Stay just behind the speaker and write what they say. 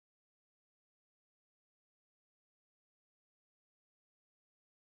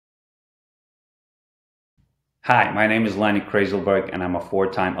Hi, my name is Lenny Krayzelburg and I'm a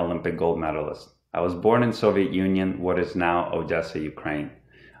four-time Olympic gold medalist. I was born in Soviet Union, what is now Odessa, Ukraine.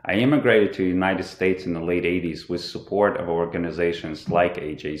 I immigrated to the United States in the late 80s with support of organizations like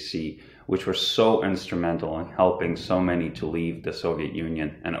AJC, which were so instrumental in helping so many to leave the Soviet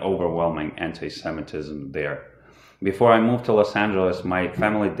Union and overwhelming anti-Semitism there. Before I moved to Los Angeles, my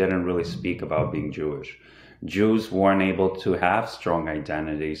family didn't really speak about being Jewish. Jews weren't able to have strong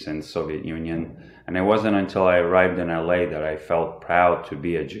identities in the Soviet Union, and it wasn't until I arrived in LA that I felt proud to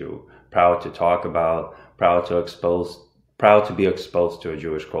be a Jew, proud to talk about, proud to be exposed to a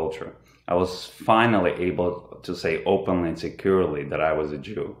Jewish culture. I was finally able to say openly and securely that I was a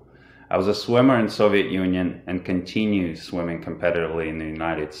Jew. I was a swimmer in the Soviet Union and continue swimming competitively in the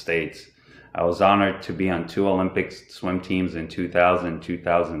United States. I was honored to be on two Olympic swim teams in 2000 and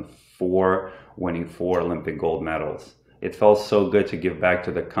 2004, winning 4 Olympic gold medals. It felt so good to give back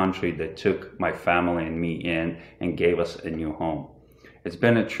to the country that took my family and me in and gave us a new home. It's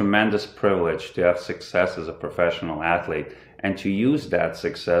been a tremendous privilege to have success as a professional athlete and to use that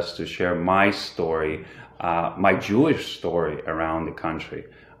success to share my story, my Jewish story around the country.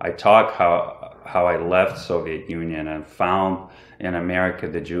 I talk how I left Soviet Union and found in America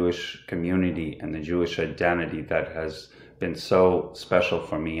the Jewish community and the Jewish identity that has been so special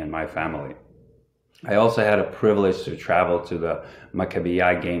for me and my family. I also had a privilege to travel to the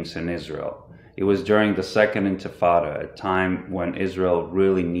Maccabiah Games in Israel. It was during the Second Intifada, a time when Israel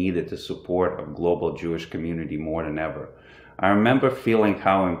really needed the support of global Jewish community more than ever. I remember feeling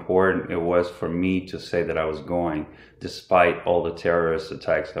how important it was for me to say that I was going, despite all the terrorist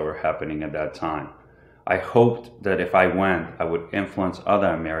attacks that were happening at that time. I hoped that if I went, I would influence other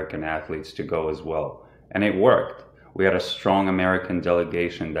American athletes to go as well. And it worked. We had a strong American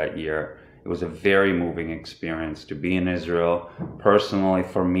delegation that year. It was a very moving experience to be in Israel. Personally,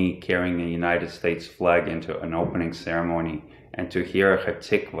 for me, carrying a United States flag into an opening ceremony and to hear a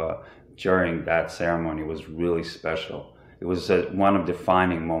Hatikva during that ceremony was really special. It was one of the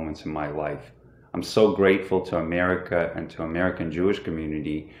defining moments in my life. I'm so grateful to America and to American Jewish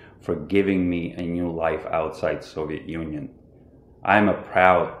community for giving me a new life outside Soviet Union. I'm a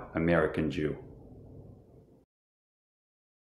proud American Jew.